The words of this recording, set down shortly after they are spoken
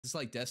Is this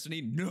like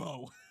Destiny?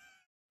 No.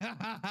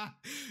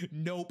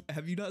 Nope.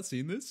 Have you not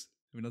seen this?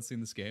 Have you not seen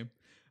this game?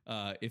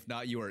 If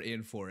not, you are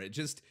in for it.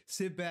 Just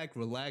sit back,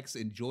 relax,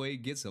 enjoy,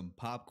 get some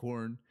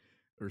popcorn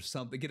or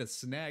something, get a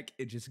snack,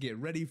 and just get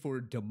ready for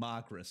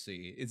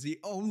democracy. It's the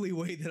only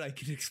way that I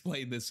can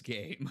explain this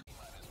game.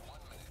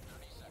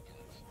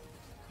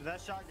 That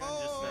shotgun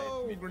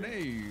oh, just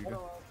grenade.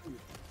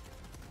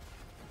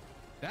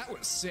 That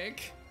was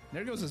sick.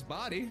 There goes his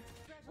body.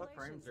 What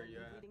frames are you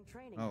at?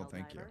 Oh,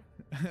 thank you.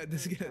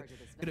 This is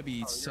gonna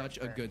be such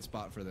a good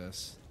spot for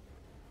this.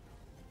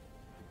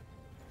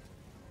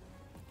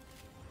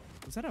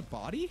 Was that a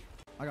body?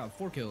 I got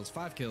 4 kills,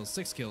 5 kills,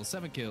 6 kills,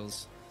 7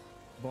 kills.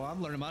 Boy,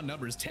 I'm learning my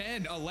numbers.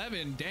 10,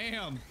 11,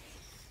 damn.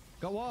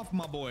 Go off,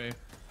 my boy.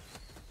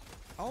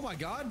 Oh my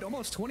God,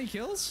 almost 20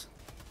 kills?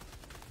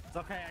 It's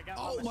okay, I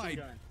got my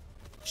gun.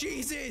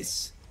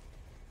 Jesus!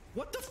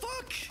 What the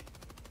fuck?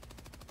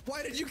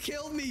 Why did you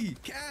kill me?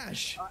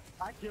 Cash!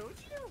 I killed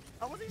you?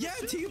 I wasn't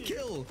even team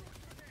kill!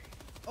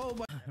 Oh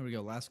my... Here we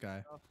go, last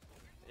guy.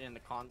 In the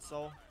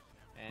console.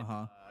 And,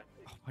 oh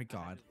my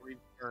God.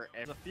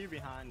 There's a few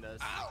behind us.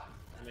 Ow!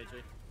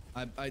 Dimitri.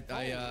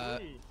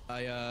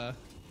 I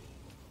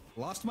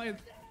lost my...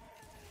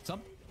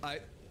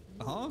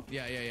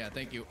 Yeah,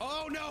 thank you.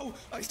 Oh no!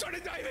 I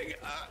started diving!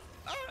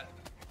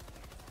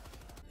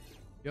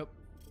 Yep.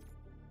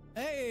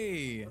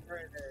 Hey!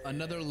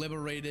 Another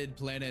liberated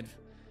planet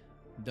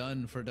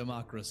done for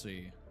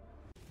democracy.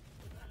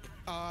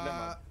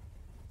 I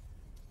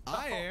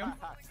am.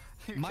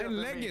 My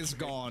leg is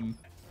gone.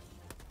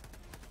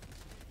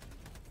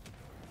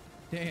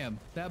 Damn,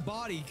 that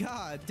body,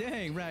 god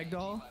dang,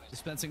 ragdoll.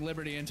 Dispensing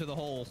liberty into the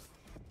hole.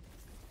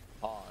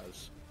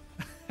 Pause.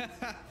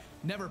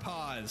 Never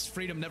pause.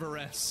 Freedom never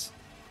rests.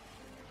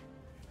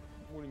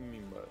 What do you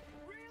mean by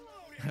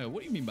that?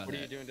 What do you mean by that? What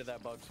are you doing to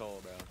that bug's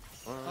hole, bro?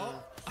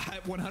 Oh, I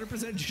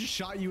 100% just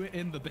shot you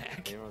in the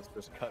back. You almost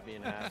just cut me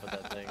in half with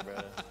that thing, bro.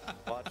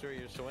 Watch where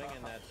you're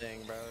swinging that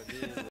thing, bro.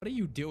 Jesus. What are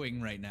you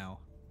doing right now?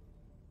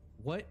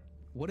 What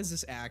is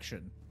this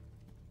action?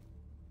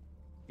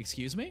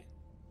 Excuse me?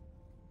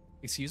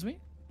 Excuse me?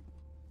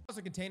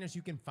 Also containers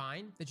you can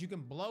find that you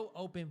can blow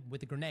open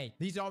with a grenade.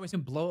 These always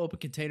can blow open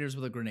containers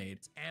with a grenade.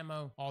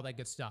 Ammo, all that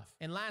good stuff.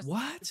 And last,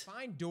 what?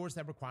 Find doors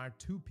that require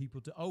 2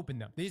 people to open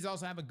them. These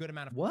also have a good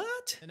amount of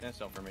what? That's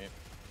so for me.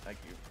 Thank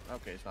you.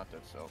 Okay, it's not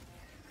that so.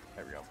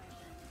 There we go.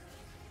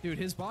 Dude,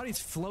 his body's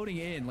floating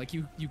in. Like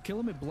you kill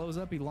him, it blows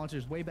up, he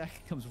launches way back,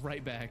 it comes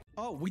right back.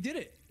 Oh, we did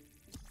it.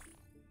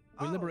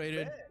 We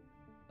liberated. Man.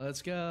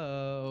 Let's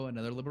go.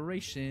 Another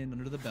liberation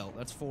under the belt.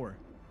 That's 4.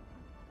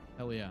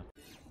 Hell yeah.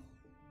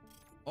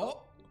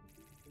 Oh,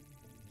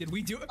 did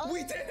we do it? Oh,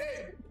 we did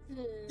it!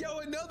 Yo,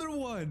 another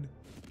one!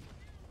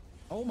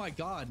 Oh my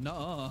God,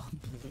 nuh-uh.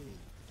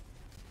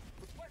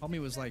 Homie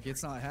was like,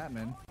 it's not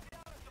happening.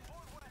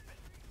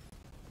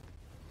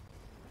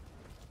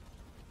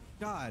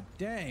 God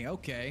dang,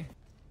 okay.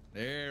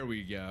 There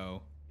we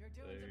go. You're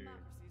doing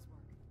democracy's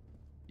work.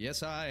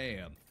 Yes, I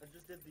am. I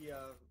just did the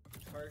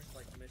first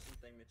like mission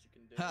thing that you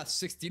can do. Ha,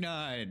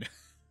 69.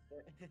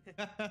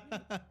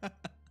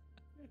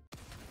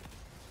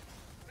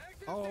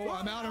 Oh,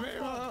 I'm out of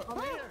ammo.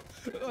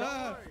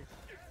 Oh.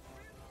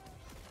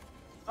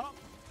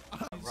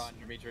 Run,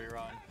 Dimitri,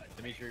 run.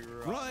 Dimitri,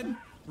 run. Run,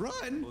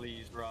 run.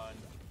 Please run.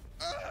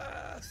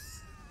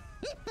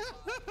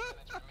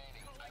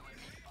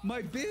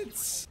 My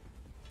bits.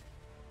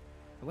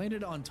 I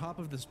landed on top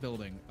of this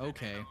building.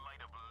 Okay.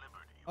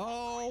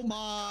 Oh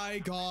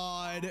my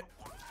God.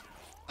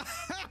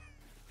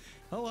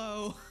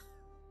 Hello.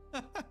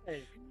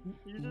 Hey,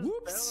 you just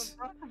whoops.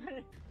 fell in front of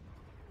me.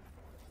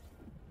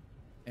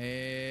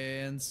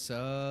 And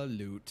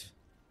salute.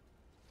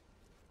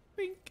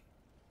 Bink.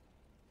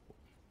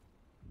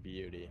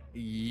 Beauty.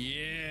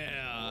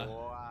 Yeah.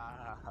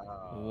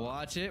 Wow.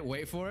 Watch it.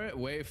 Wait for it.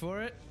 Wait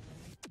for it.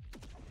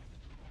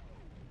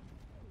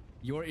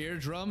 Your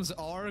eardrums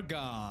are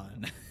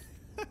gone.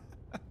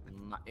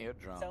 My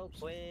eardrums. So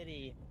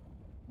pretty.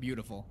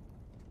 Beautiful.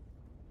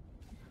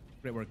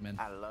 Great work, man.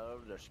 I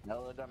love the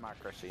smell of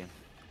democracy.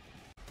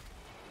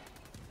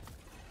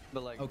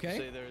 But like, okay.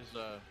 say there's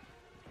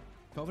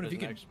Kelvin, if you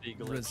can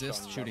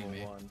resist shooting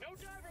me. No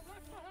driver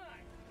left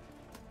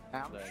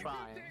behind. I'm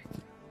trying.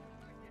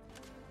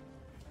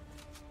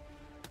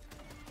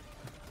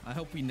 I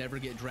hope we never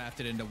get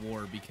drafted into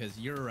war because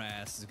your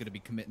ass is going to be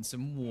committing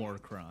some war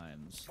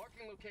crimes.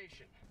 Marking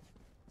location.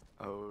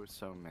 Oh,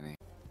 so many.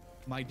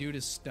 My dude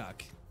is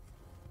stuck.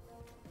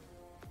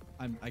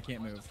 I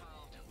can't move.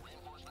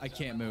 I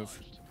can't move.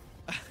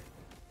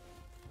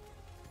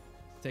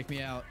 Take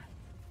me out.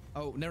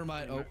 Oh, never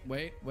mind. Oh,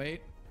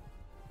 wait.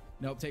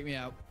 Nope, take me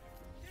out.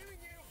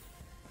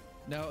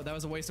 No, that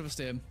was a waste of a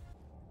stim.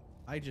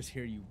 I just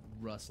hear you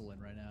rustling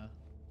right now.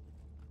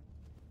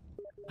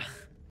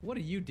 What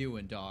are you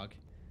doing, dog?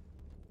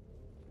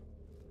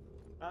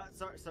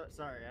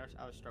 Sorry.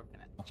 I was stroking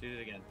it. Shoot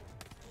it again.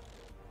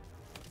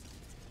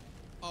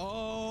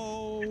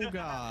 Oh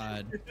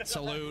God!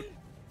 Salute.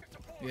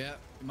 Yeah,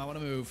 you might want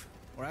to move,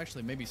 or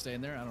actually maybe stay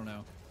in there. I don't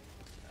know.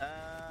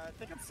 I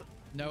think it's.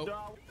 Nope.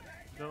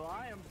 No,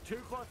 I am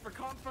too close for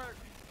comfort.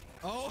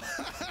 Oh.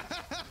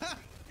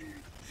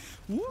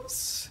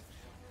 Whoops.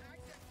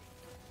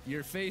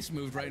 Your face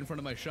moved right in front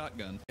of my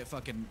shotgun. Get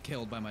fucking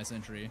killed by my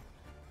sentry.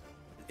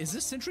 Is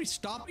this sentry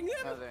stopping them?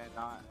 No, they're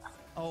not.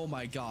 Oh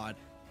my god.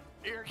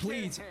 You're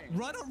Please, kidding.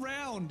 run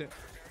around.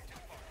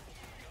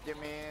 Get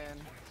me in.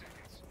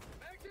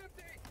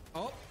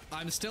 Oh,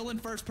 I'm still in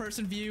first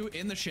person view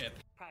in the ship.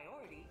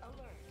 Priority alert.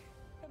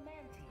 The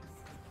Mantis.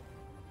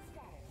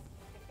 Status.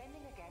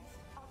 Defending against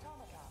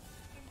automaton.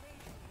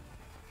 Invasion.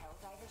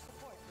 Helldivers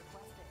support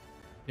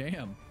requested.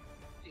 Damn.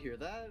 You hear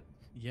that?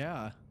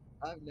 Yeah.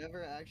 I've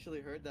never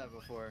actually heard that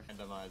before.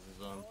 Randomizes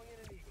them.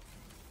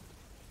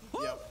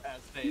 Oh, Yep,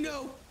 as stated.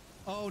 no.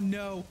 Oh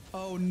no.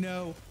 Oh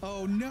no.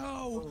 Oh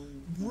no.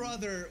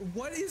 Brother,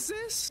 what is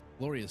this?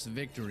 Glorious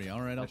victory.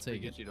 All right, I'll Actually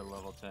take get it. you to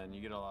level 10.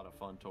 You get a lot of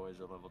fun toys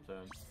at level 10.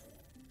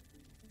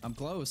 I'm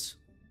close.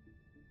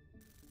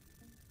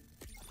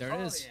 There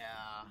it is.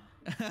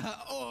 Yeah.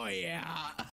 Oh yeah.